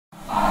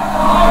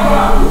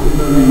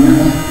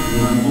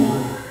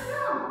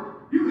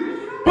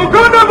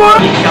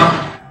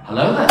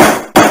Hello there.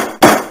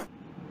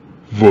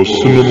 The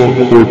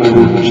cinema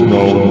courtroom is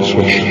now in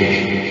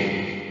session.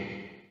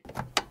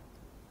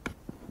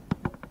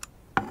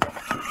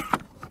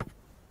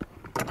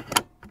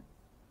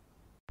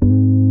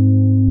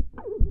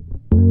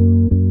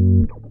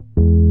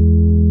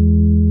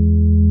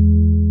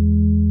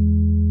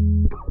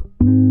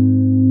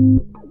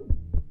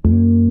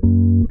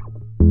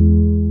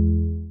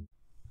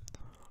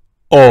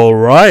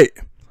 Alright,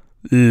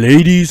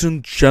 ladies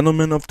and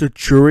gentlemen of the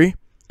jury,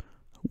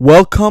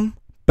 welcome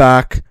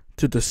back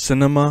to the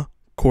Cinema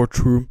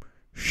Courtroom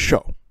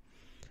Show,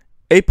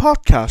 a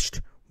podcast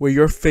where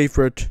your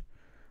favorite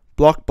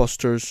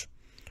blockbusters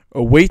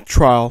await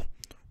trial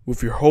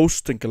with your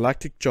host and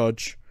galactic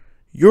judge,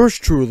 yours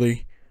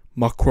truly,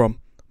 Makram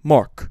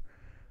Mark.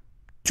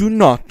 Do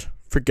not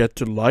forget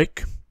to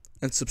like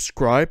and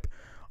subscribe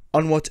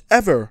on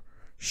whatever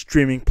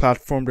streaming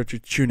platform that you're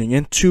tuning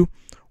into,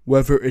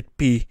 whether it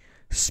be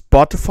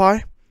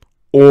Spotify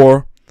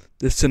or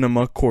the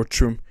Cinema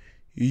Courtroom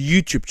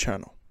YouTube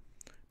channel.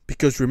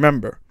 Because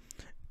remember,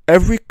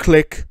 every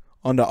click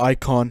on the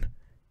icon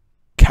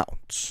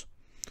counts.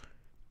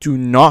 Do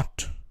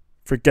not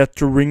forget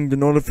to ring the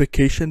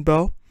notification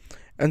bell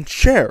and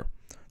share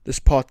this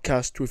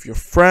podcast with your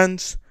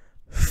friends,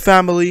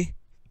 family,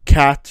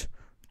 cat,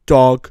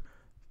 dog,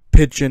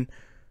 pigeon,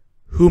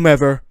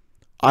 whomever.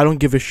 I don't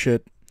give a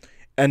shit.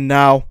 And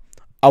now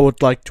I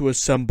would like to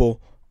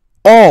assemble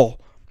all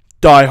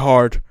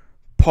die-hard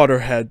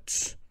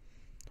Potterheads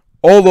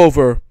all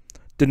over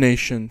the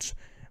nations,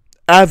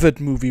 avid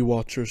movie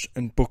watchers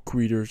and book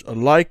readers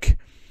alike,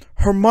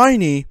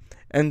 Hermione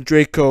and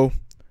Draco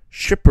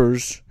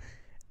shippers,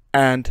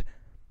 and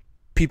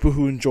people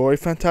who enjoy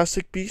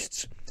Fantastic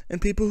Beasts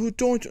and people who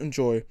don't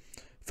enjoy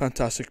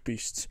Fantastic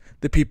Beasts,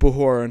 the people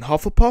who are in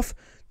Hufflepuff,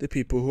 the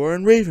people who are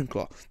in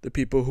Ravenclaw, the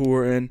people who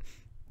are in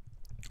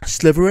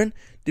Slytherin,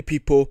 the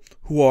people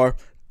who are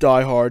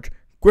die-hard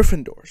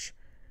Gryffindors.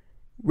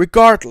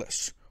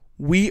 Regardless,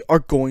 we are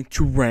going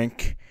to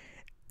rank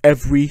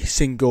every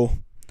single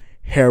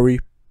Harry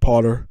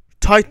Potter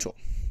title.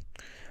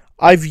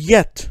 I've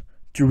yet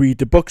to read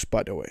the books,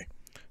 by the way,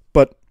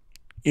 but,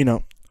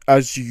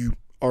 as you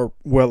are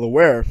well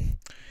aware,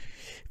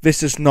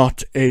 this is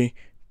not a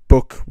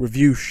book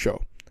review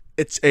show.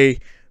 It's a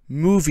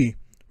movie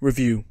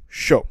review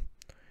show.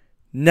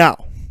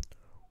 Now,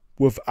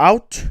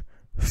 without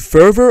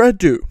further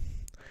ado,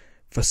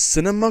 the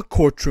Cinema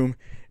Courtroom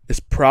is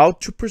proud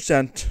to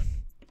present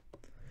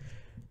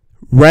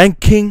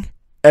ranking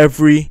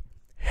every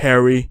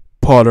Harry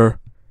Potter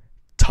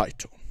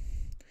title.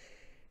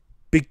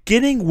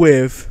 Beginning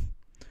with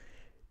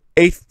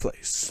 8th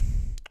place,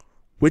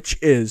 which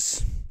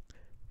is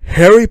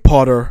Harry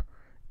Potter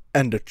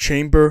and the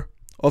Chamber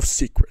of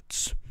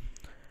Secrets.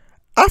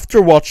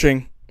 After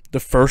watching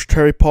the first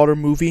Harry Potter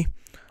movie,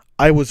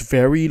 I was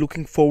very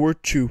looking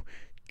forward to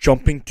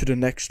jumping to the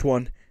next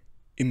one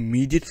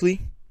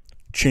immediately,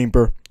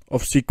 Chamber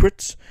of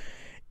Secrets,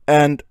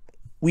 and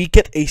we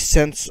get a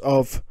sense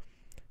of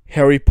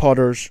Harry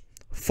Potter's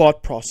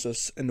thought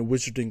process in the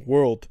wizarding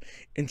world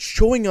in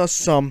showing us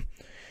some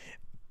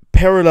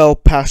parallel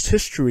past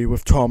history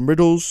with Tom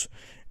Riddle's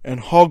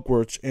and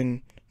Hogwarts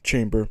in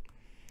Chamber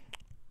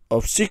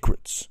of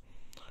Secrets.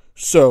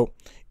 So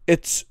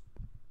it's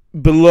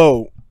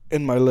below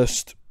in my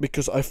list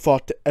because I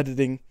thought the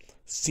editing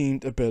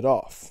seemed a bit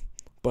off.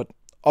 But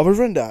other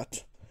than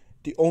that,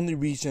 the only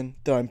reason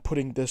that I'm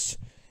putting this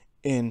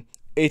in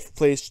 8th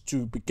place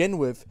to begin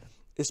with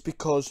is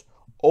because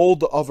all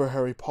the other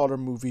Harry Potter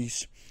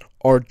movies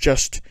are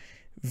just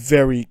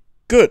very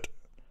good,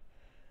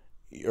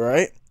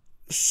 right?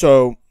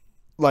 So,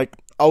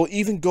 I'll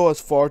even go as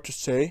far to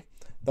say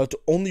that the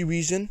only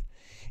reason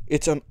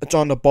it's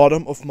on the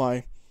bottom of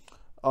my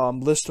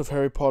list of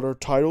Harry Potter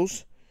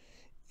titles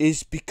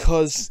is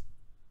because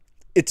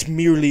it's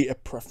merely a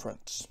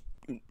preference,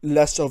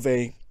 less of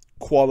a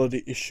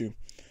quality issue.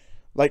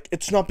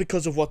 It's not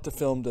because of what the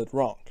film did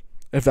wrong,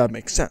 if that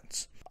makes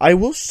sense. I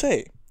will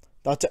say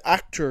that the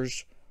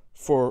actors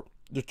for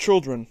the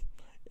children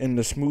in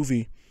this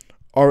movie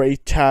are a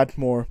tad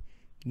more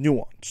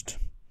nuanced,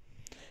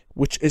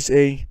 which is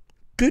a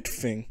good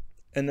thing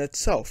in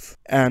itself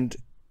and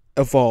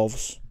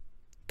evolves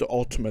the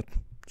ultimate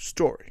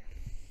story.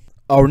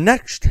 Our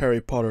next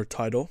Harry Potter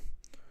title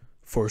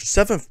for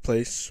 7th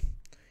place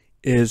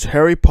is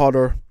Harry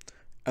Potter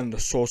and the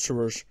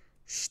Sorcerer's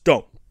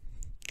Stone.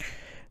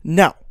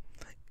 Now,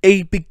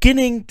 a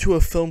beginning to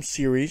a film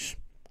series,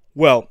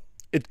 well,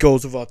 it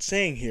goes without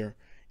saying here,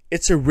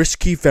 it's a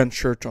risky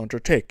venture to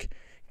undertake.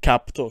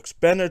 Capital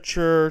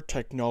expenditure,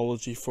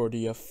 technology for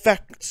the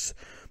effects,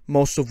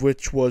 most of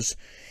which was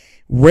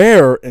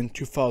rare in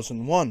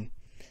 2001,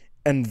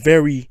 and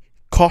very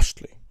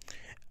costly.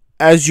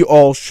 As you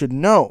all should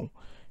know,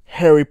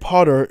 Harry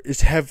Potter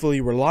is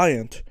heavily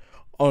reliant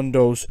on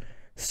those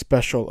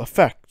special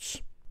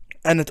effects.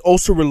 And it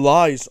also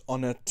relies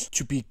on it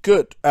to be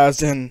good,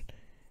 as in,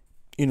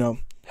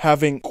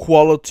 having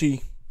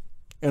quality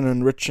and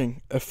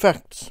enriching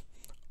effects.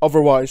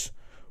 Otherwise,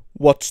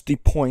 what's the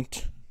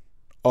point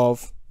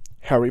of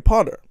Harry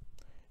Potter.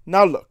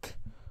 Now look,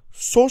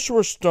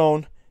 Sorcerer's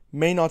Stone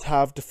may not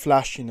have the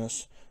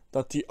flashiness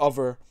that the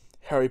other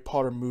Harry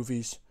Potter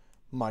movies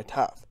might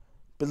have.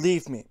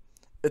 Believe me,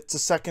 it's the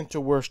second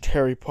to worst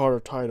Harry Potter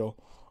title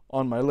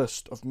on my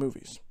list of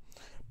movies.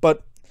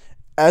 But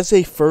as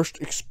a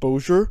first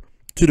exposure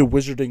to the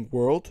wizarding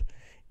world,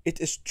 it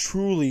is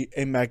truly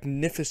a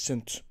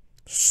magnificent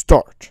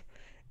start.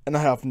 And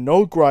I have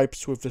no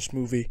gripes with this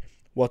movie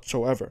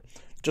whatsoever,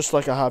 just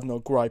like I have no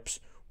gripes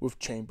with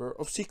Chamber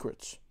of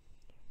Secrets.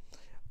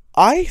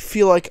 I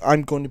feel like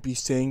I'm going to be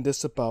saying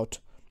this about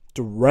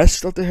the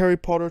rest of the Harry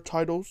Potter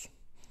titles.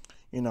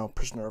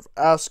 Prisoner of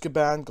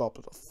Azkaban,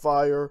 Goblet of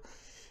Fire,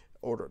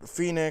 Order of the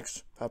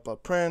Phoenix,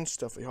 Half-Blood Prince,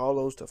 Deathly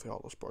Hallows, Deathly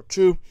Hallows Part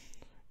 2,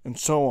 and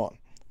so on.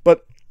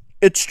 But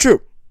it's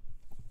true.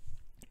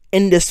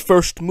 In this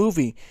first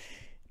movie,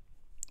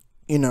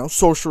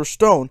 Sorcerer's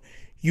Stone,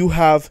 you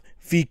have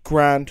the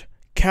grand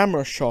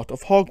camera shot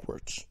of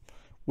Hogwarts,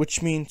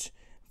 which means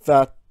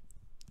that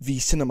the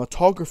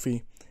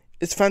cinematography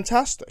is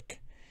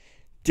fantastic.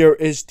 There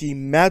is the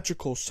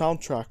magical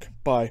soundtrack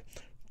by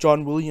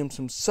John Williams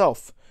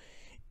himself,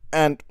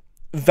 and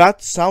that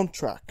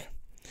soundtrack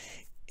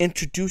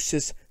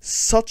introduces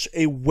such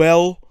a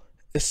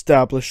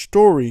well-established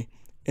story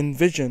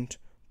envisioned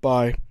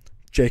by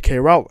J.K.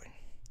 Rowling.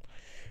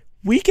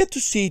 We get to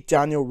see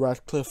Daniel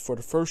Radcliffe for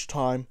the first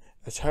time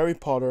as Harry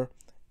Potter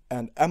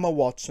and Emma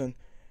Watson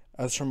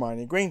as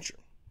Hermione Granger.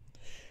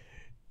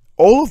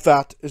 All of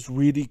that is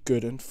really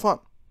good and fun.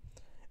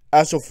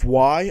 As of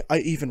why I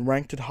even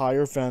ranked it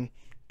higher than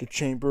the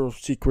Chamber of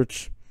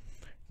Secrets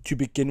to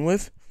begin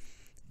with,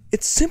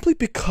 it's simply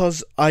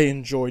because I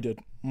enjoyed it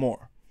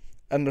more.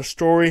 And the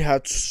story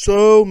had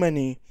so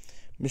many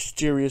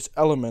mysterious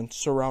elements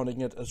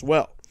surrounding it as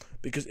well,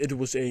 because it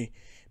was a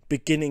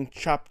beginning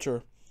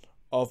chapter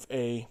of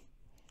a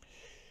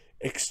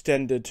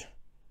extended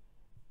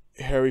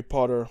Harry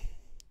Potter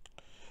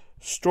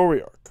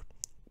story arc.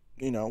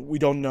 We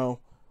don't know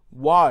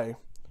why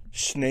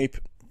Snape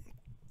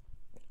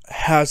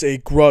has a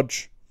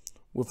grudge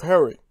with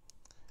Harry.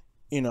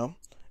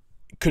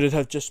 Could it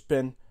have just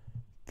been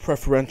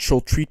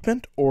preferential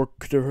treatment, or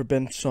could there have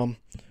been some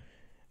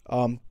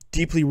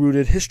deeply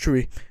rooted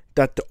history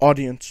that the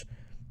audience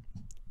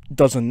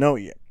doesn't know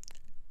yet?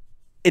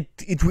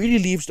 It really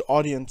leaves the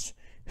audience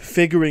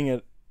figuring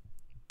it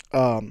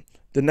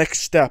the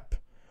next step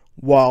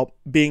while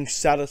being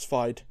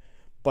satisfied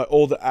by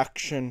all the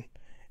action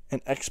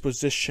and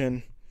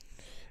exposition,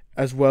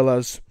 as well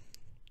as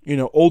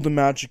all the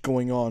magic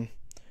going on.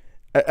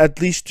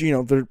 At least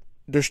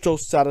they're still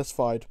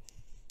satisfied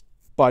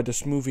by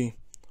this movie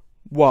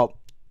while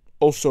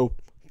also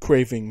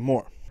craving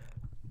more.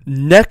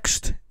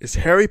 Next is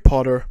Harry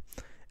Potter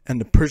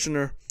and the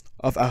Prisoner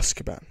of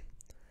Azkaban,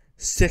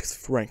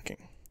 6th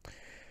ranking.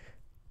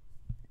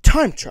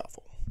 Time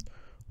travel.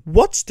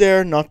 What's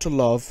there not to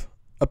love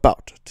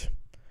about it?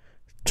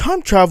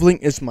 Time traveling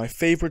is my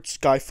favorite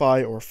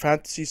sci-fi or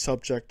fantasy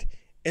subject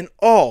in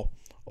all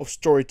of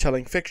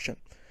storytelling fiction.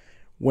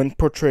 When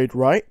portrayed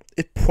right,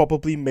 it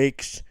probably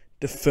makes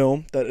the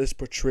film that is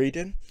portrayed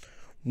in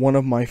one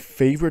of my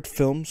favorite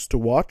films to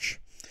watch,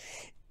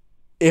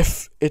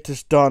 if it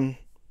is done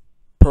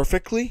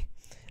perfectly,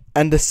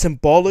 and the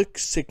symbolic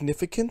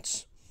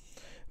significance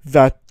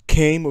that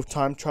came with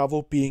time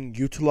travel being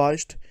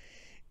utilized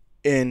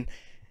in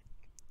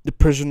The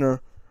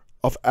Prisoner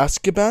of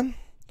Azkaban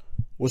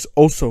was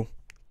also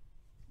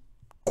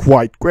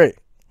quite great.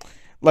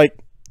 Like,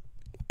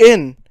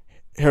 in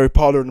Harry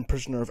Potter and the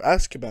Prisoner of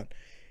Azkaban,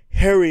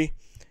 Harry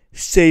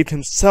saved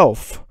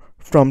himself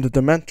from the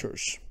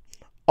Dementors,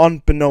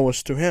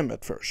 unbeknownst to him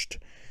at first.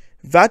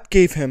 That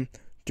gave him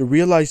the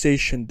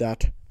realization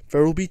that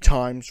there will be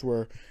times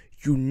where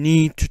you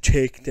need to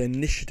take the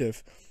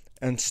initiative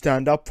and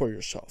stand up for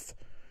yourself.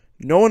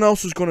 No one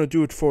else is going to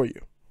do it for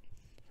you.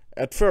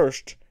 At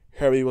first,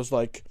 Harry was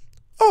like,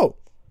 oh,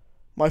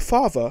 my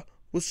father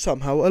was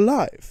somehow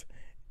alive.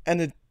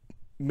 And it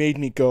made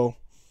me go,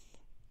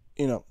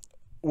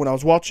 when I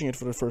was watching it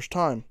for the first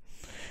time,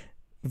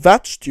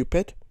 that's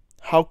stupid.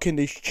 How can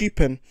they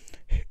cheapen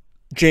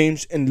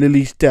James and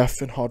Lily's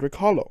death in Hardwick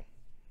Hollow?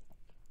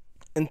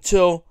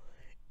 Until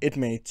it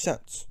made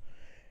sense.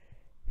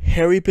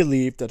 Harry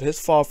believed that his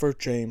father,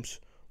 James,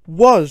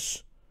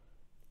 was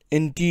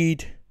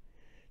indeed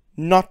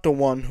not the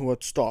one who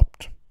had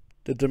stopped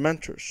the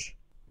Dementors.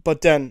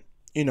 But then,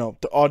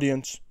 the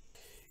audience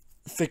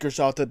figures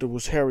out that it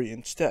was Harry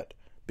instead,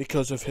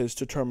 because of his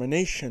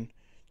determination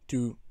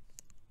to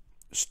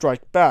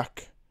strike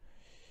back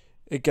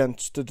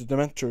against the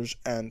Dementors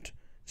and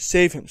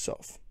save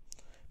himself.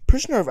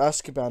 Prisoner of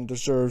Azkaban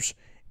deserves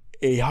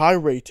a high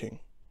rating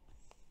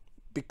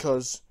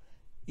because,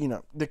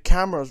 the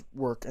camera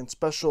work and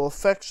special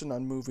effects in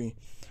that movie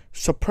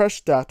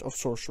suppressed that of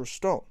Sorcerer's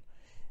Stone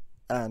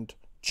and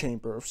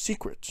Chamber of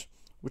Secrets,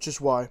 which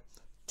is why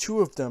two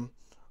of them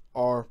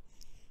are,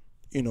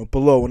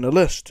 below in the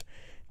list.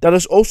 That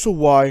is also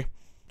why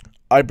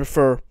I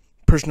prefer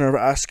Prisoner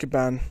of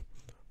Azkaban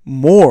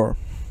more,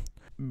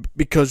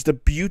 because the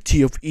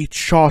beauty of each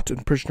shot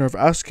in Prisoner of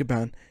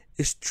Azkaban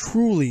is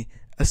truly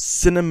a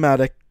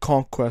cinematic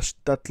conquest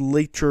that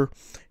later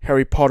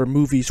Harry Potter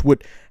movies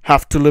would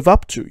have to live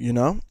up to, you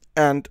know?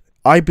 And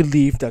I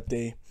believe that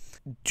they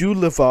do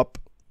live up,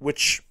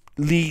 which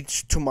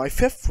leads to my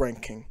 5th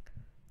ranking,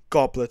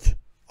 Goblet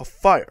of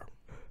Fire.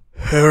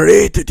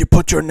 Harry, did you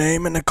put your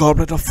name in the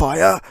Goblet of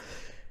Fire?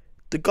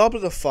 The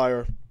Goblet of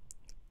Fire...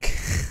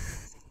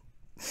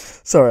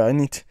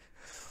 Sorry,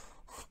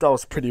 that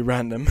was pretty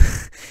random.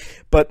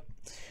 But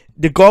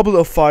the Goblet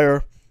of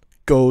Fire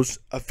goes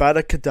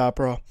Avada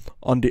Kedavra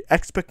on the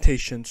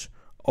expectations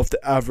of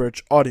the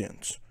average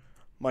audience,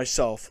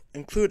 myself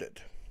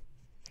included.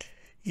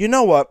 You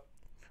know what?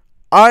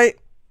 Let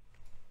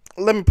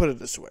me put it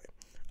this way.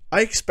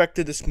 I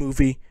expected this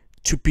movie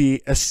to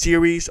be a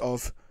series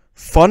of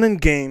fun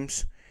and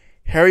games.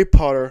 Harry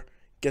Potter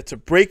gets a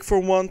break for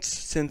once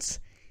since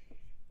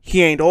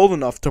he ain't old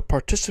enough to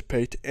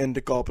participate in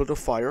the Goblet of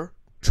Fire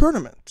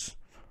tournament.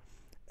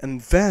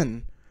 And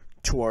then,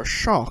 to our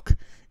shock,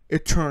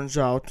 it turns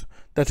out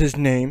that his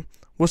name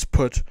was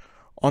put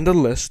on the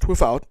list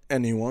without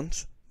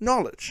anyone's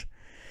knowledge.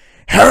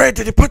 Harry,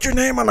 did you put your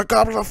name on the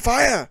Goblet of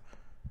Fire?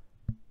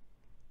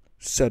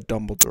 Said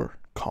Dumbledore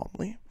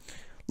calmly.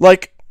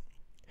 Like,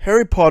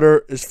 Harry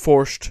Potter is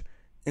forced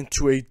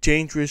into a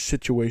dangerous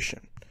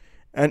situation.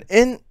 And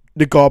in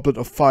the Goblet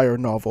of Fire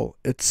novel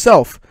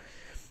itself,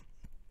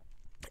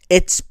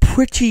 it's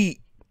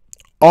pretty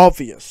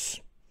obvious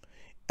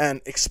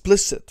and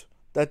explicit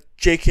that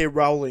J.K.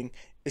 Rowling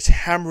is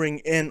hammering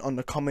in on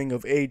the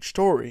coming-of-age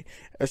story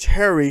as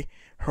Harry,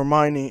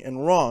 Hermione,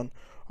 and Ron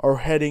are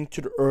heading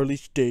to the early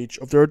stage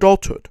of their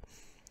adulthood.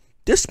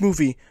 This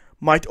movie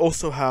might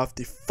also have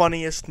the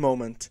funniest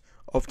moment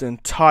of the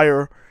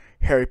entire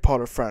Harry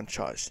Potter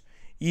franchise.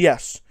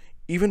 Yes,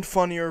 even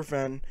funnier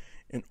than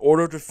in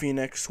Order of the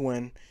Phoenix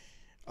when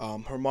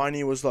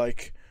Hermione was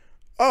like,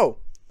 oh,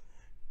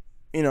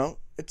 you know,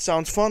 it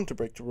sounds fun to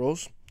break the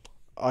rules.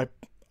 I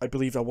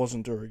believe that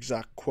wasn't her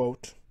exact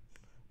quote,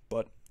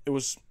 but it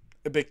was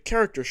a big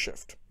character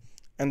shift,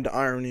 and the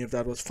irony of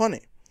that was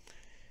funny.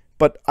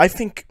 But I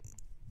think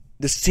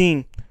the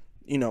scene,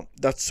 you know,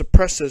 that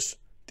suppresses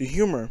the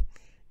humor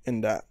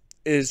in that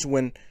is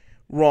when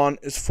Ron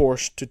is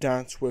forced to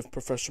dance with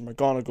Professor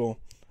McGonagall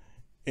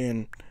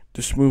in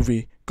this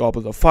movie,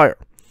 Goblet of Fire.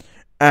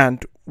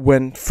 And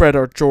when Fred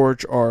or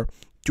George are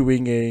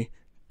doing a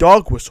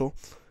dog whistle,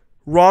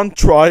 Ron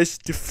tries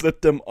to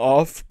flip them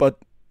off, but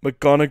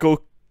McGonagall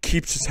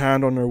keeps his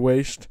hand on her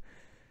waist.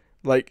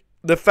 Like,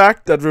 the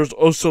fact that there's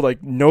also,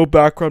 like, no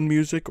background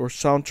music or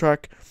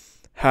soundtrack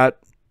had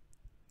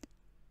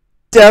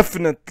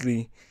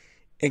definitely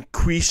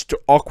increased the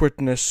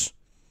awkwardness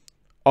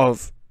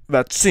of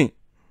that scene.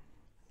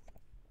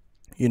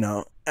 You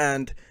know,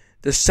 and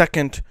the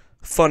second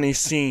funny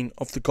scene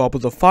of the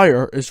Goblet of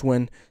Fire is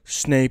when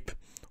Snape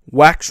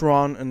whacks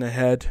Ron in the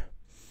head,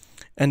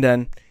 and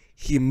then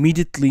he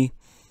immediately,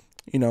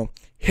 you know,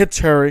 hits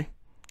Harry.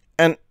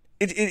 And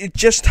it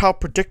just how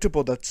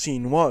predictable that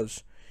scene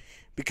was,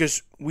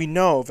 because we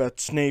know that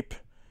Snape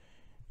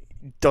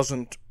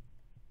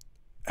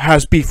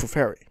has beef with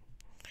Harry.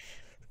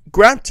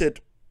 Granted,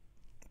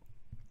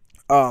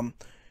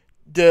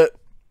 the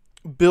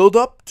build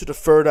up to the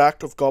 3rd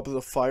act of Goblet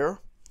of Fire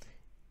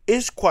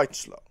is quite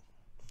slow.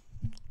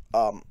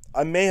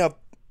 I may have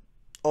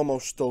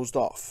almost dozed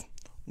off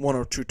 1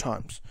 or 2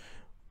 times.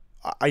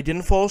 I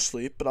didn't fall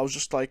asleep, but I was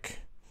just like,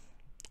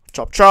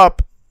 chop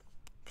chop,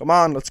 come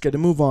on, let's get a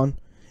move on.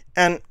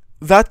 And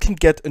that can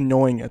get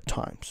annoying at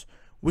times,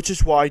 which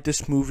is why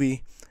this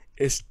movie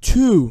is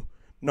 2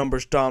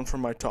 numbers down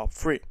from my top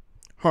 3.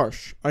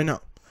 Harsh, I know.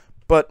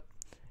 But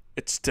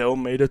it still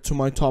made it to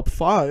my top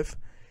 5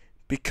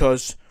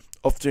 because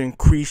of the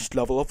increased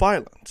level of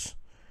violence.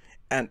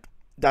 And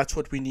that's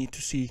what we need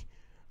to see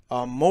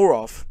more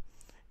of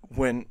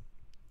when,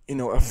 you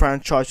know, a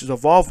franchise is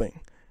evolving.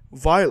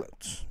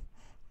 Violence.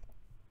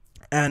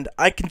 And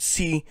I can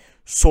see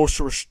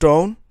Sorcerer's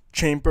Stone,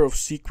 Chamber of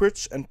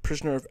Secrets, and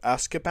Prisoner of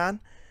Azkaban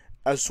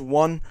as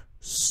one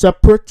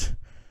separate,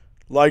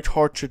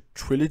 light-hearted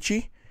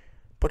trilogy.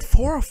 But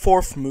for a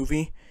 4th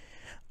movie,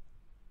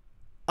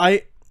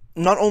 I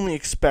not only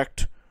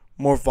expect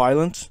more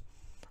violence,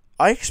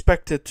 I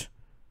expect it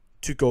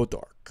to go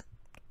dark.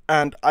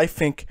 And I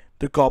think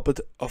the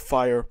Goblet of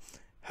Fire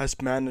has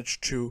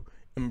managed to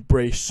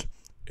embrace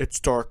its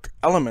dark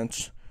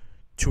elements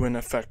to an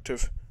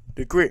effective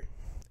degree.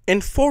 In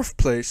 4th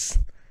place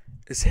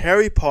is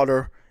Harry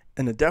Potter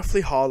and the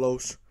Deathly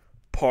Hallows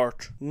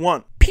Part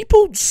 1.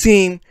 People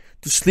seem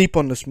to sleep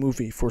on this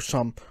movie for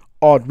some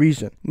odd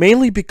reason,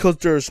 mainly because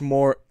there's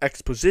more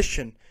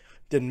exposition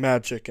than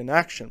magic and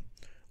action,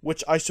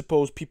 which I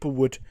suppose people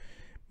would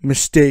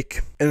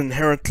mistake an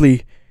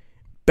inherently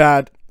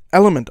bad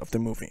element of the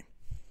movie.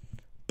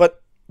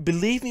 But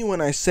believe me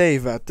when I say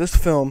that this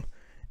film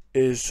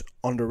is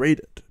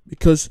underrated,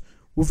 because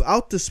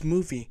without this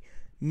movie,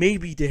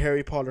 maybe the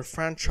Harry Potter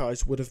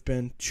franchise would have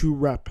been too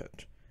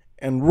rapid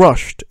and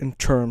rushed in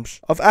terms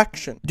of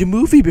action. The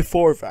movie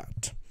before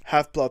that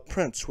Half-Blood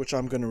Prince, which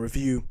I'm going to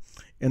review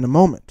in a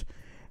moment,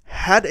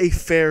 had a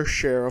fair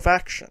share of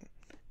action.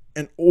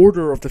 And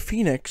Order of the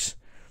Phoenix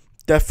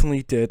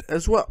definitely did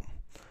as well.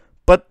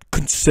 But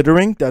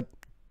considering that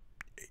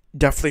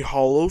Deathly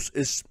Hallows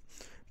is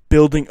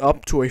building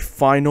up to a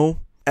final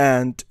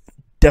and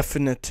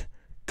definite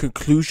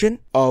conclusion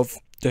of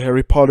the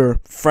Harry Potter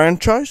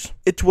franchise,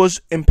 it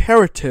was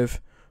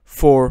imperative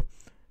for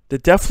the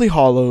Deathly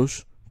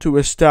Hallows to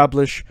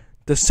establish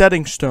the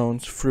setting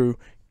stones through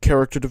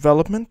character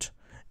development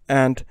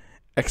and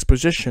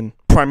exposition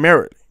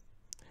primarily,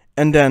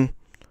 and then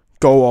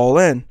go all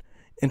in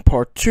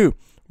part 2,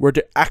 where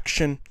the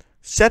action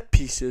set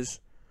pieces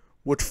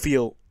would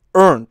feel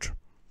earned.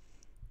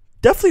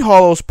 Deathly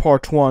Hallows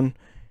Part 1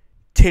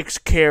 takes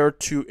care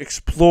to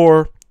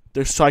explore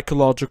the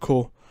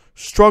psychological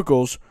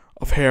struggles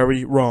of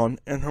Harry, Ron,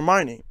 and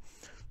Hermione.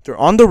 They're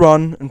on the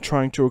run and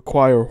trying to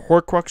acquire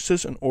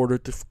Horcruxes in order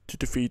to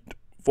defeat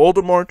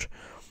Voldemort.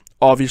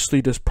 Obviously,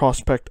 this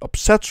prospect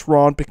upsets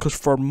Ron because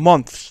for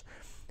months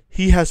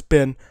he has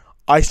been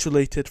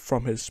isolated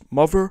from his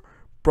mother,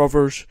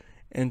 brothers,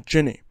 and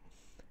Ginny.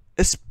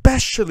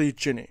 Especially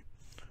Ginny,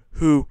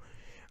 who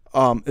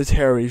is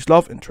Harry's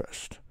love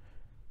interest.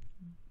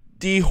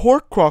 The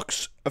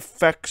Horcrux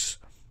affects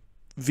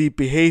the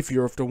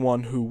behavior of the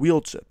one who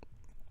wields it,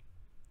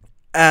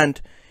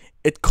 and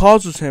it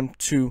causes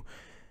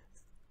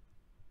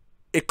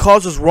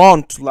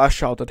Ron to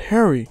lash out at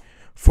Harry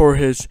for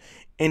his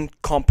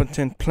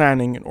incompetent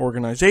planning and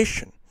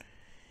organization,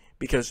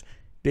 because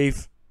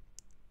they've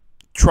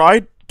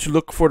tried to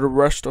look for the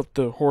rest of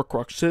the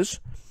Horcruxes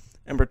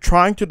and were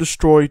trying to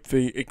destroy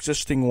the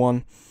existing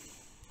one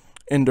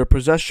in their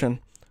possession,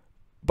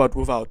 but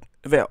without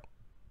avail.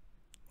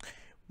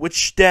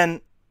 Which then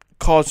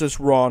causes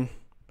Ron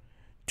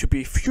to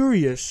be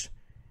furious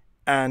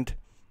and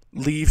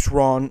leaves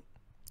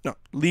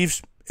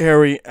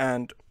Harry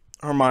and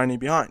Hermione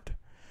behind.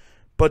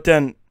 But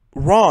then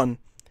Ron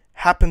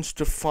happens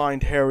to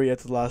find Harry at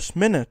the last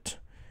minute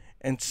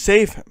and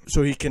save him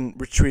so he can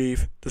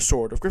retrieve the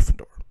Sword of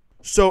Gryffindor.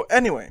 So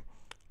anyway,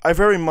 I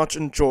very much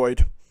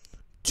enjoyed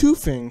two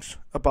things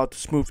about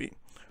this movie,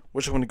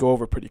 which I'm going to go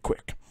over pretty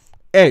quick.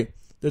 A,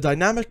 the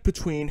dynamic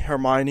between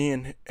Hermione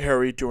and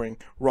Harry during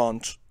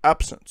Ron's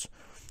absence.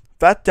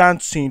 That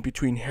dance scene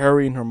between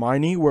Harry and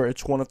Hermione, where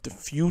it's one of the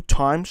few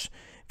times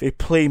they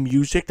play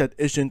music that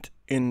isn't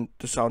in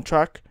the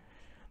soundtrack,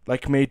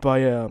 like made by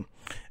a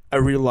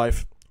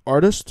real-life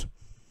artist.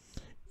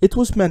 It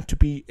was meant to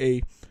be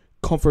a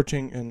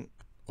comforting and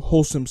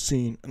wholesome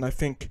scene, and I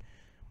think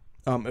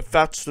if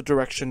that's the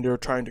direction they're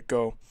trying to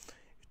go,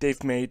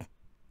 they've made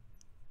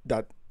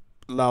that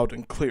loud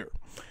and clear.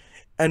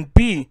 And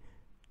B,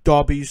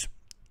 Dobby's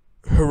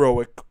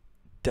heroic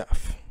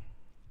death,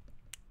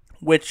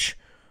 which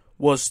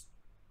was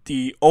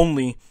the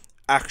only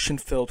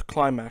action-filled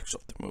climax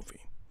of the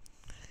movie.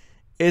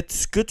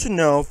 It's good to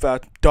know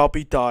that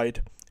Dobby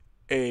died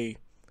a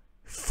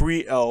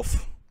free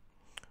elf,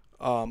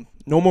 no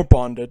more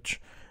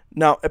bondage.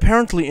 Now,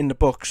 apparently in the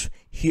books,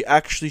 he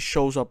actually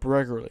shows up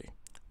regularly,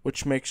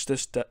 which makes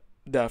this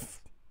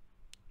death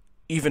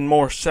even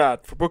more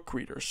sad for book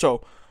readers.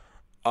 So,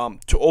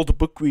 to all the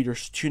book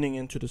readers tuning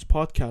into this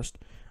podcast,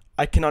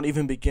 I cannot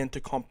even begin to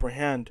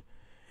comprehend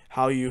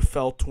how you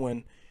felt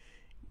when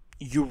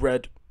you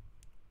read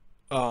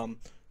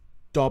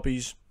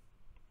Dobby's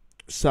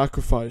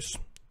sacrifice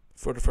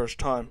for the first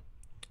time.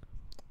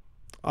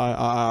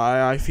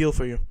 I feel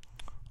for you,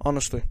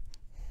 honestly.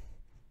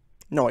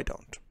 No, I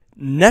don't.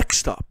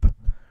 Next up,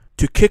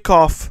 to kick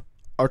off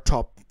our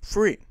top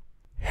 3,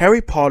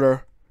 Harry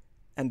Potter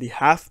and the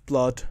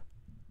Half-Blood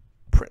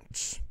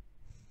Prince.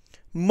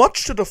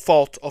 Much to the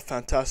fault of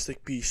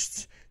Fantastic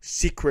Beasts'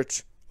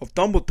 Secrets of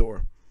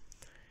Dumbledore,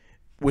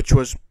 which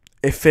was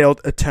a failed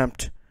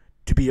attempt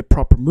to be a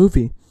proper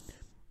movie,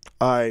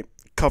 I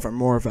cover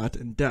more of that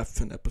in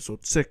depth in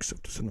episode 6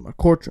 of the Cinema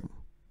Courtroom,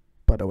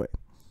 by the way,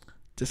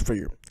 just for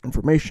your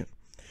information.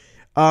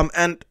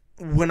 And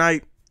when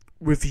I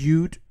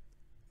reviewed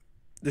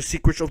The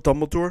Secrets of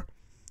Dumbledore,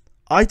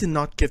 I did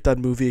not give that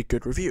movie a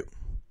good review.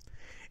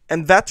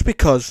 And that's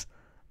because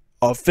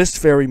of this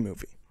very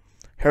movie,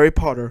 Harry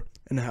Potter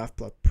and the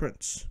Half-Blood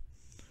Prince,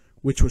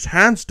 which was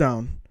hands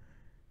down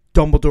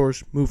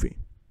Dumbledore's movie.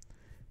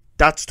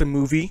 That's the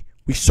movie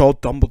we saw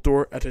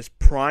Dumbledore at his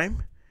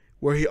prime,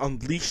 where he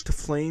unleashed the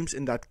flames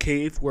in that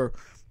cave where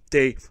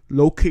they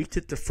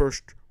located the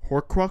first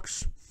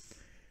Horcrux.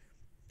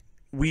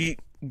 We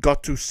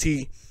got to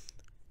see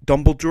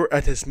Dumbledore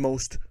at his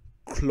most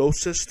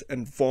closest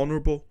and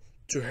vulnerable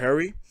to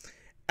Harry,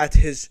 at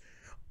his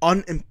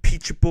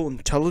unimpeachable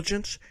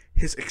intelligence,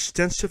 his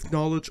extensive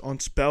knowledge on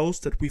spells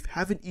that we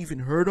haven't even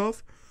heard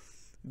of,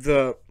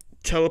 the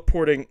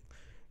teleporting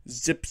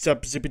zip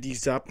zap zippity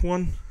zap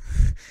one.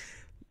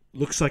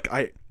 Looks like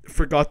I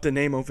forgot the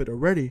name of it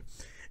already.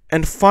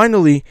 And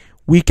finally,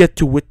 we get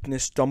to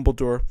witness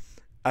Dumbledore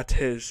at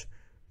his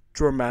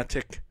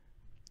dramatic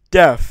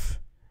death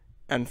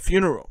and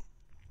funeral,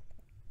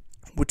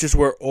 which is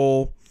where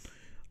all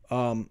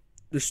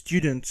the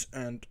students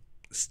and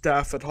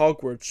staff at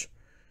Hogwarts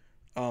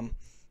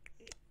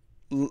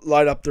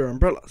light up their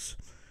umbrellas.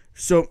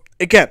 So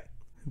again,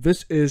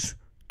 this is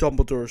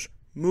Dumbledore's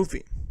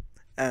movie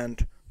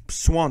and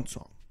swan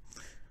song.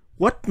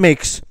 What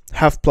makes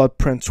Half-Blood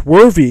Prince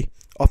worthy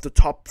of the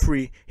top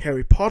 3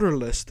 Harry Potter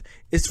list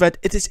is that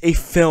it is a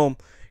film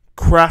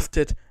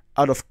crafted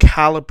out of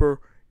caliber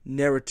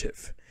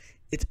narrative.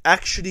 It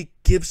actually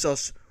gives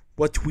us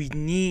what we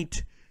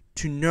need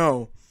to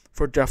know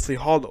for Deathly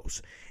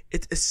Hallows.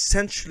 It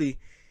essentially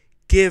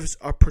gives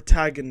our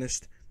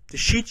protagonist the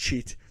cheat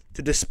sheet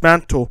to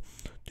dismantle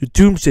the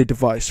Doomsday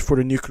device for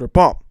the nuclear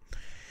bomb.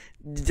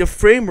 The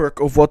framework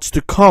of what's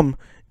to come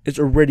is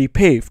already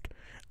paved.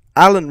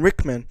 Alan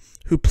Rickman,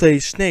 who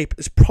plays Snape,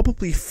 is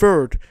probably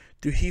third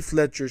to Heath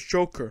Ledger's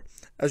Joker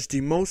as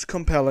the most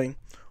compelling,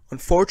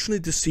 unfortunately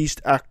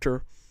deceased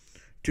actor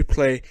to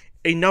play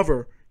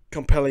another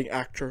compelling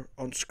actor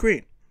on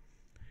screen.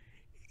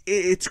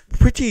 It's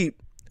pretty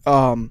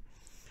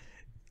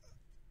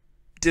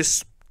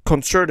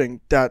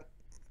disconcerting that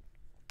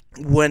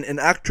when an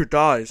actor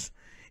dies,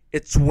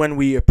 it's when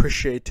we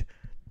appreciate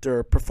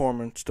their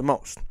performance the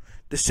most.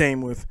 The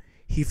same with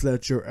Heath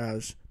Ledger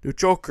as the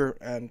Joker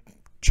and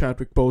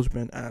Chadwick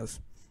Boseman as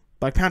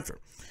Black Panther.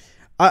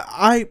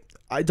 I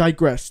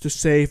digress to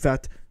say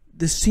that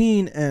the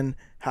scene in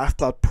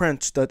Half-Blood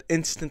Prince that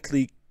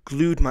instantly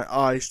glued my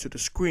eyes to the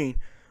screen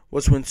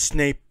was when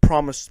Snape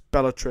promised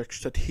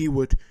Bellatrix that he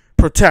would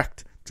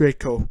protect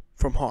Draco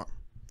from harm.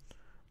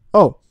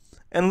 Oh,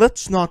 and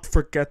let's not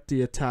forget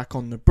the attack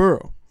on the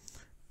Burrow.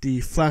 The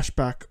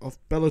flashback of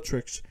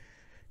Bellatrix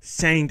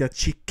saying that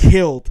she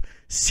killed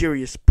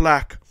Sirius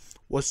Black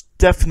was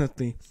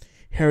definitely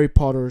Harry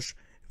Potter's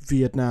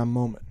Vietnam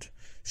moment.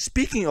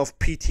 Speaking of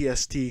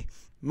PTSD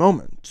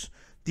moments,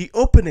 the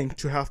opening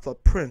to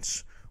Half-Blood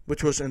Prince,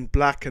 which was in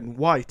black and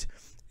white,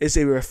 is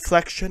a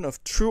reflection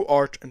of true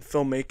art and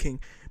filmmaking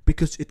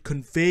because it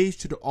conveys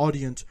to the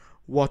audience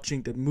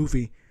watching the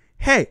movie,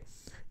 hey,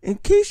 in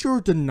case you're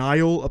in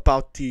denial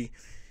about the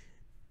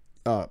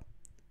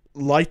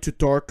light to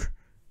dark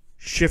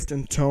shift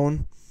in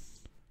tone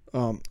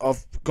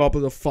of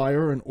Goblet of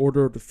Fire and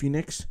Order of the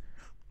Phoenix,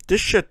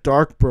 this shit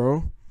dark,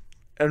 bro.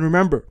 And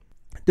remember,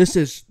 this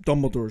is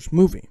Dumbledore's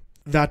movie.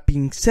 That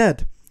being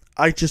said,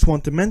 I just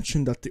want to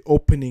mention that the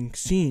opening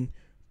scene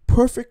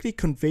perfectly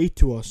conveyed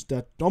to us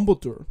that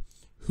Dumbledore,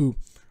 who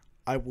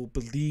I will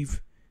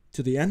believe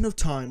to the end of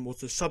time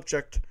was the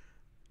subject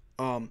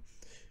of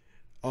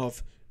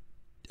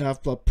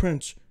Half-Blood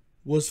Prince,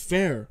 was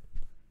there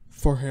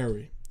for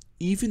Harry,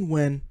 even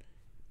when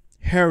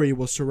Harry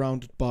was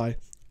surrounded by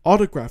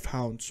autograph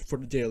hounds for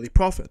the Daily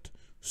Prophet.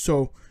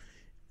 So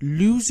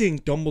losing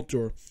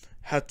Dumbledore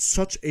had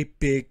such a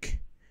big,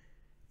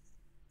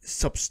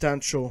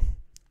 substantial,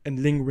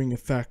 and lingering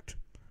effect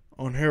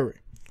on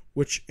Harry,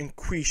 which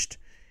increased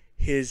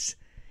his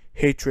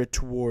hatred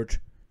toward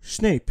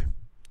Snape,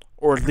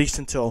 or at least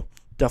until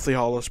Deathly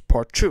Hallows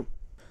Part 2.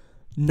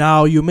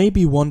 Now you may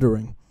be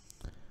wondering,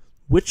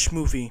 which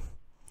movie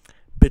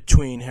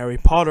between Harry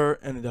Potter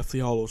and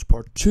Deathly Hallows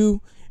Part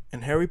 2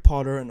 and Harry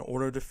Potter and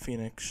Order of the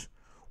Phoenix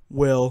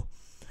will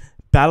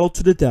battle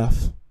to the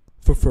death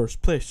for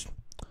first place?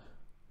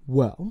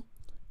 Well,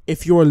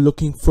 if you are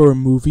looking for a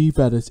movie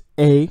that is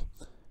A,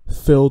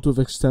 filled with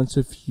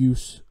extensive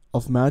use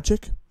of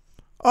magic,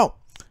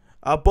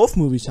 both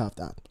movies have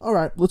that.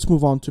 Alright, let's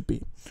move on to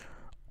B.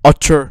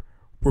 Utter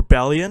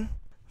rebellion.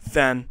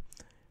 Then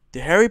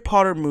the Harry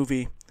Potter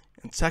movie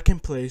in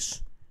second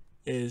place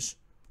is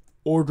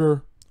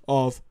Order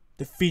of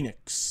the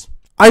Phoenix.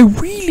 I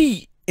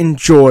really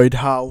enjoyed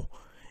how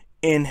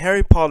in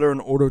Harry Potter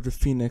and Order of the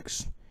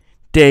Phoenix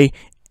they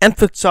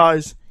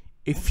emphasize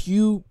a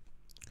few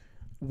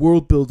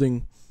world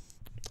building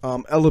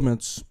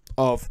elements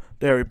of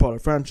the Harry Potter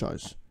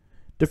franchise.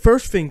 The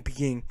first thing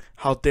being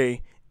how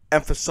they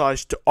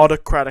emphasize the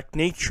autocratic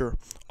nature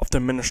of the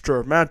Minister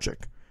of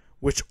Magic,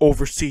 which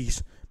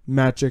oversees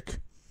magic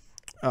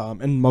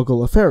and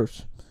Muggle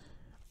affairs.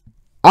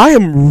 I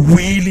am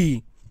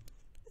really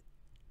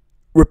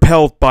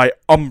repelled by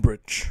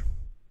Umbridge.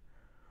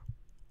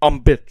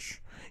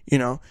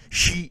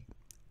 She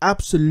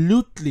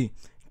absolutely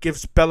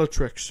gives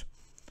Bellatrix,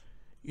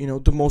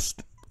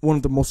 one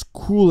of the most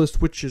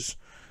cruelest witches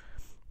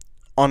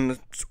on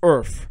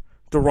earth,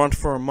 the run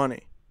for her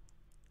money.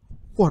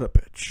 What a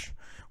bitch.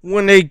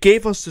 When they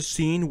gave us the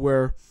scene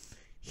where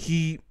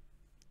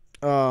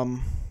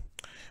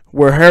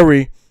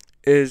Harry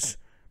is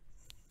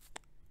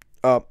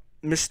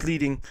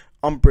misleading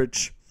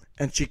Umbridge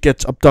and she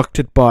gets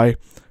abducted by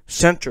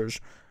Centaurs,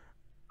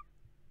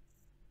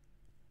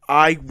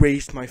 I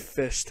raised my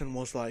fist and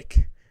was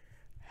like,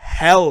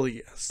 hell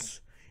yes.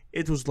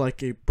 It was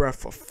like a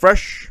breath of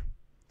fresh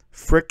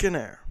frickin'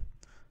 air.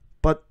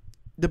 But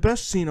the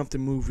best scene of the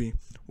movie,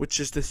 which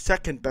is the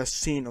second best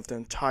scene of the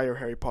entire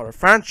Harry Potter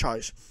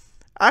franchise,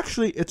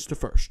 actually it's the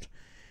first.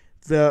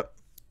 The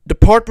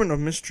Department of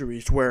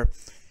Mysteries, where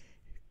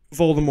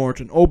Voldemort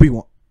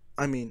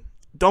and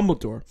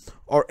Dumbledore,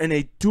 are in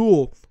a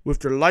duel with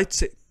their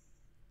lightsaber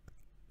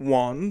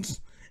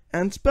wands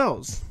and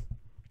spells.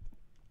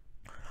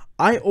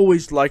 I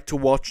always like to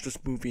watch this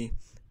movie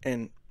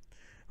in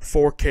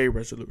 4K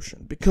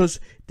resolution because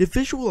the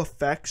visual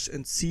effects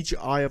and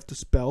CGI of the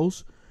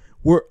spells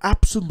were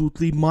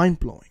absolutely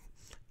mind-blowing.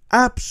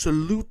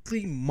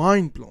 Absolutely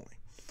mind-blowing.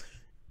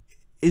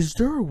 Is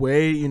there a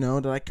way,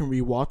 that I can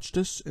rewatch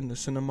this in the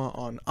cinema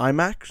on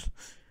IMAX?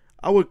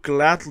 I would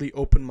gladly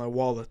open my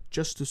wallet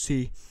just to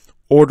see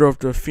Order of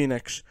the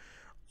Phoenix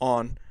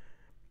on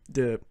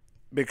the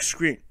big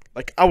screen.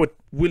 Like, I would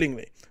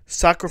willingly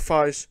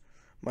sacrifice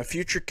my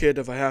future kid,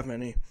 if I have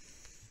any,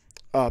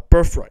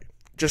 birthright,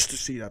 just to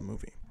see that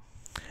movie.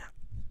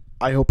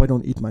 I hope I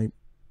don't eat my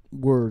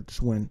words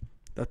when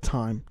that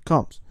time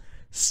comes.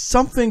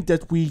 Something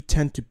that we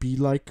tend to be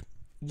like,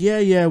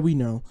 we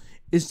know,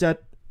 is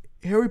that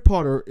Harry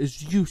Potter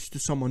is used to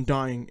someone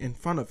dying in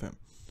front of him,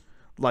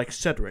 like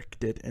Cedric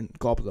did in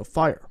Goblet of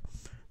Fire.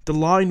 The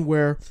line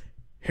where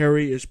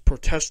Harry is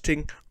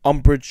protesting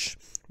Umbridge's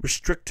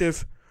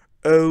restrictive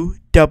OWLs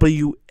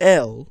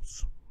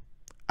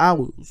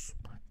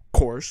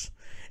course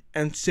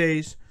and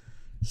says,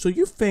 "So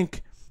you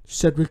think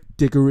Cedric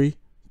Diggory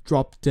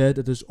dropped dead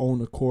at his own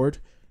accord?"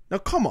 Now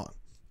come on,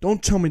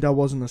 don't tell me that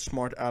wasn't a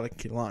smart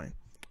alecky line.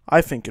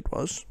 I think it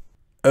was.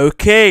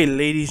 Okay,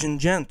 ladies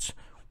and gents,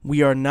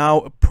 we are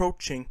now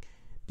approaching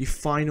the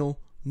final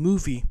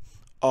movie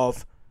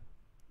of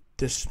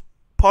this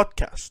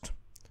podcast,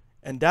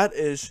 and that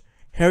is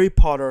Harry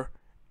Potter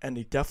and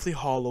the Deathly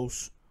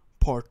Hallows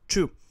Part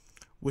 2,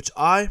 which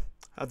I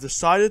have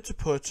decided to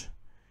put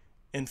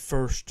in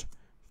first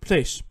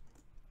place.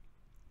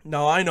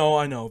 Now, I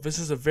know, this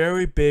is a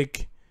very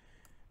big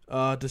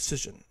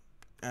decision,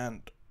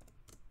 and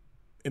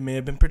it may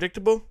have been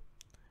predictable,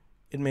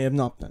 it may have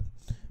not been.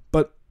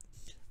 But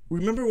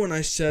remember when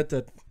I said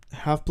that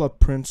Half-Blood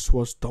Prince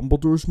was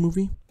Dumbledore's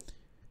movie?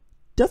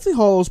 Deathly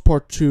Hallows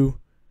Part 2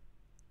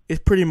 is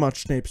pretty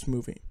much Snape's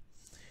movie.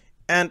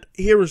 And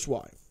here is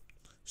why.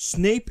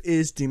 Snape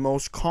is the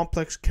most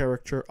complex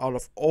character out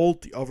of all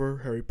the other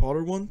Harry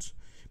Potter ones,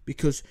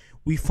 because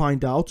we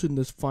find out in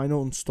this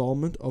final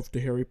installment of the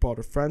Harry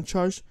Potter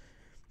franchise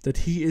that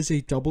he is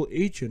a double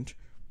agent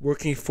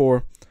working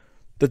for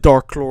the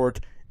Dark Lord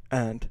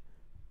and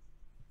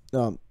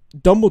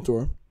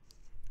Dumbledore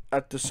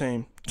at the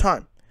same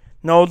time.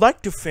 Now, I'd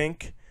like to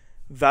think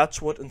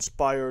that's what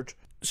inspired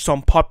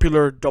some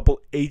popular double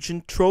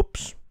agent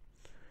tropes,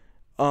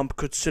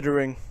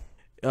 considering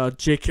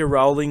J.K.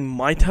 Rowling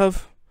might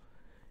have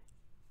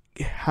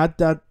had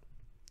that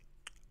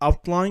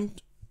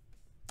outlined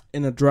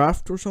in a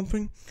draft or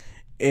something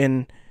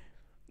in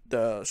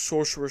the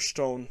Sorcerer's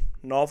Stone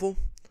novel,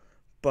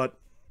 but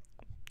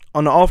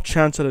on the off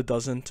chance that it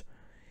doesn't,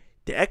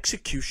 the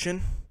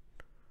execution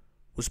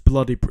was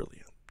bloody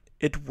brilliant.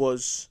 It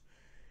was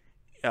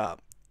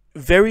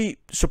very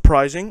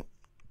surprising,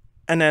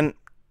 and then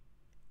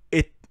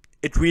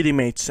it really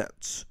made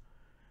sense.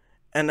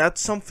 And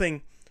that's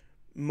something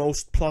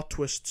most plot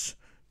twists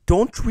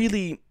don't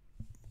really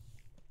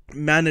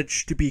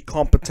manage to be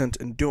competent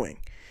in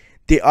doing.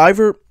 They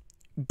either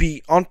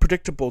be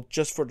unpredictable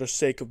just for the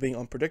sake of being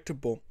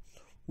unpredictable,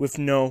 with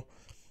no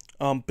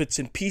bits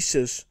and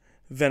pieces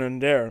then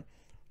and there,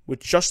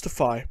 which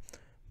justify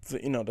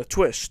the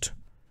twist,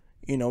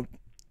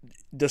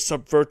 the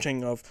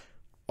subverting of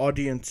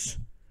audience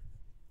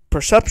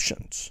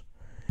perceptions,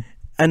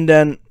 and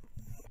then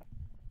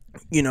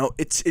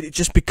it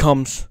just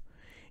becomes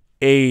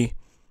a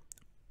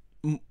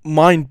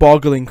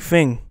mind-boggling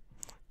thing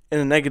in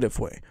a negative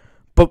way.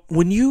 But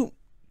when you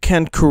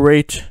can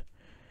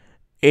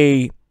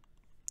if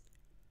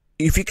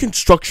you can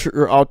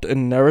structure out a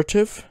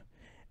narrative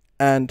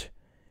and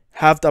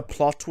have that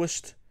plot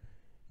twist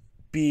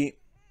be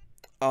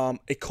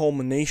a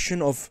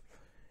culmination of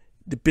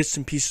the bits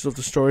and pieces of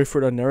the story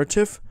for that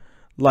narrative,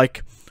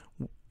 like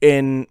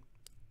in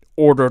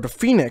Order of the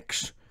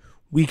Phoenix,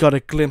 we got a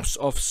glimpse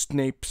of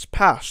Snape's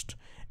past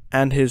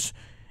and his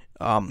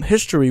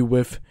history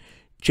with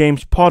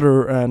James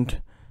Potter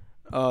and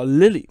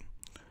Lily,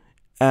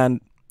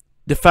 and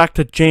the fact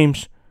that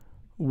James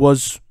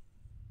was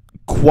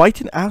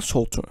quite an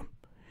asshole to him.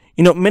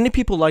 Many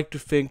people like to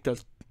think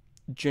that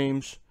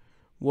James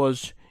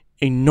was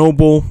a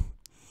noble,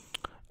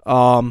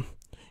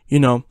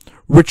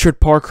 Richard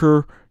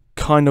Parker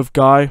kind of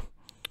guy.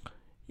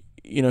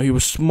 He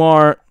was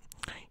smart.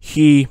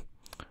 He,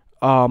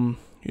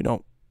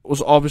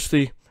 was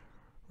obviously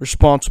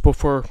responsible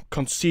for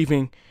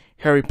conceiving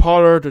Harry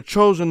Potter, the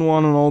Chosen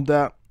One, and all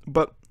that.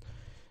 But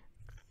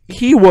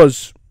he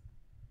was,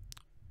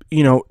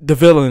 the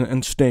villain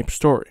in Snape's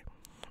story.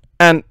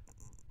 And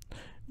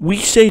we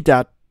say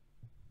that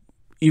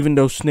even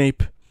though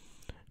Snape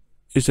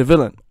is a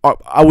villain.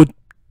 I would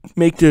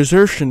make the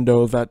assertion,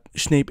 though, that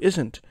Snape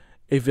isn't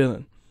a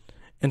villain.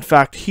 In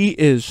fact, he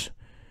is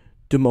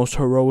the most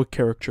heroic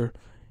character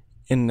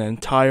in the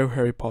entire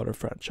Harry Potter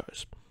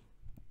franchise.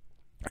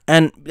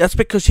 And that's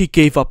because he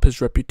gave up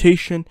his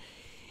reputation.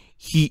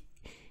 He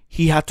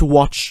had to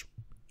watch.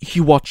 He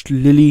watched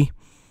Lily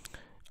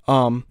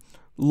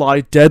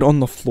lie dead on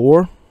the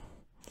floor.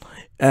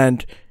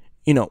 And,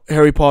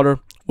 Harry Potter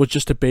was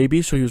just a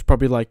baby, so he was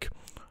probably like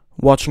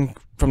watching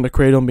from the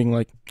cradle and being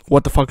like,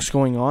 what the fuck is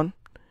going on?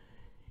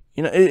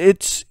 You know,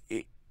 it's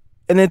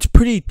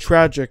pretty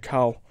tragic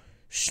how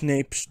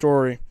Snape's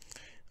story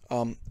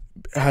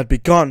had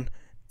begun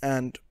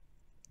and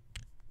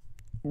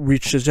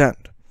reached its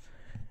end.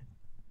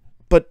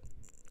 But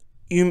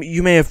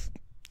you may have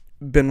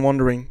been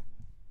wondering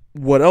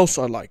what else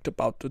I liked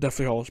about the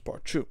Deathly Hallows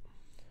Part 2.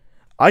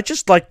 I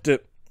just liked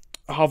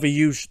how they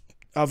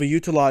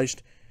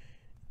utilized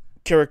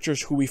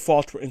characters who we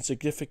thought were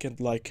insignificant,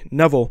 like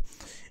Neville,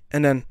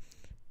 and then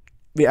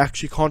they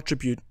actually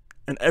contribute,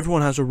 and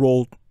everyone has a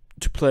role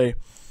to play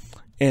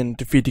in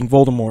defeating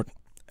Voldemort.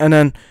 And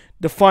then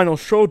the final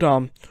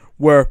showdown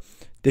where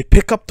they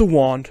pick up the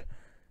wand.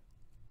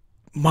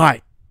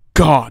 My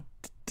God,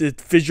 the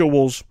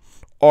visuals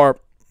are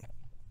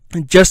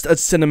just as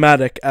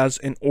cinematic as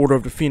in Order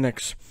of the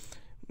Phoenix,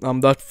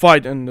 that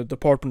fight in the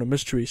Department of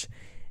Mysteries,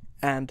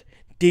 and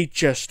they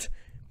just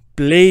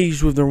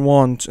blaze with their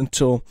wands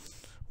until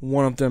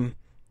one of them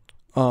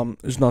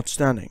is not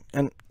standing,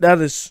 and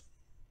that is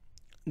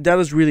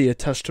really a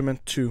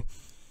testament to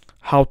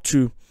how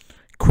to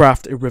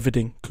craft a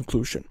riveting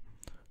conclusion.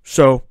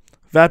 So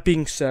that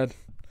being said,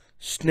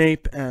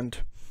 Snape and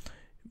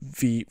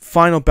the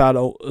final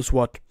battle is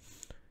what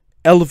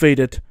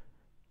elevated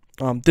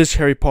this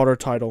Harry Potter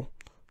title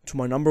to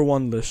my number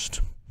one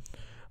list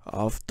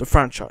of the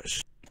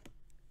franchise.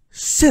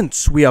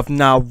 Since we have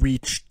now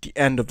reached the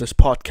end of this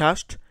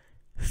podcast,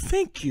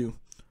 thank you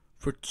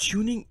for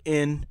tuning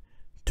in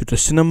to the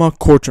Cinema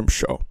Courtroom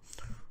Show,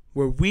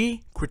 where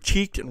we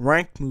critiqued and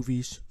ranked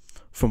movies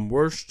from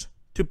worst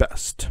to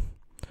best.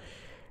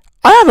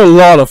 I had a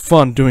lot of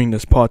fun doing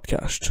this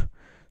podcast,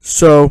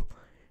 so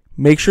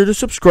make sure to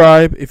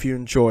subscribe if you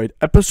enjoyed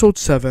episode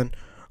 7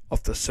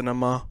 of the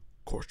Cinema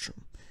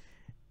Courtroom.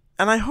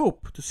 And I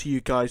hope to see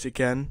you guys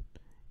again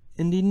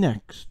in the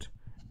next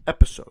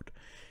episode.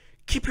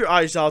 Keep your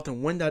eyes out,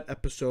 and when that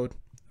episode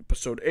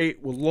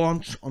 8, will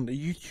launch on the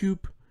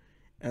YouTube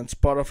and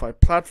Spotify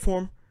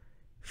platform.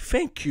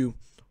 Thank you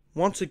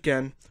once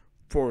again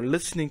for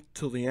listening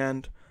till the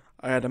end.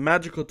 I had a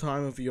magical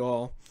time with you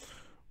all,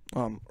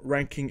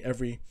 ranking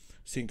every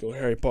single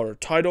Harry Potter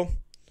title.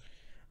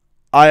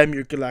 I am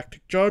your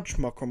galactic judge,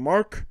 Macro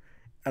Mark,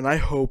 and I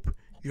hope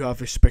you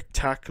have a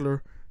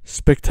spectacular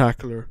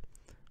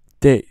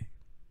day.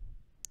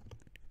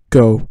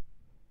 Go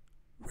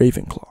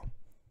Ravenclaw.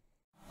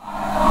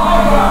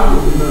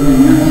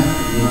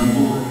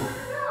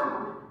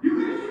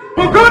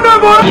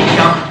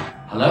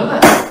 Hello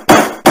there.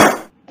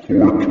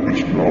 Court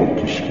is now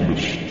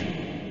dismissed.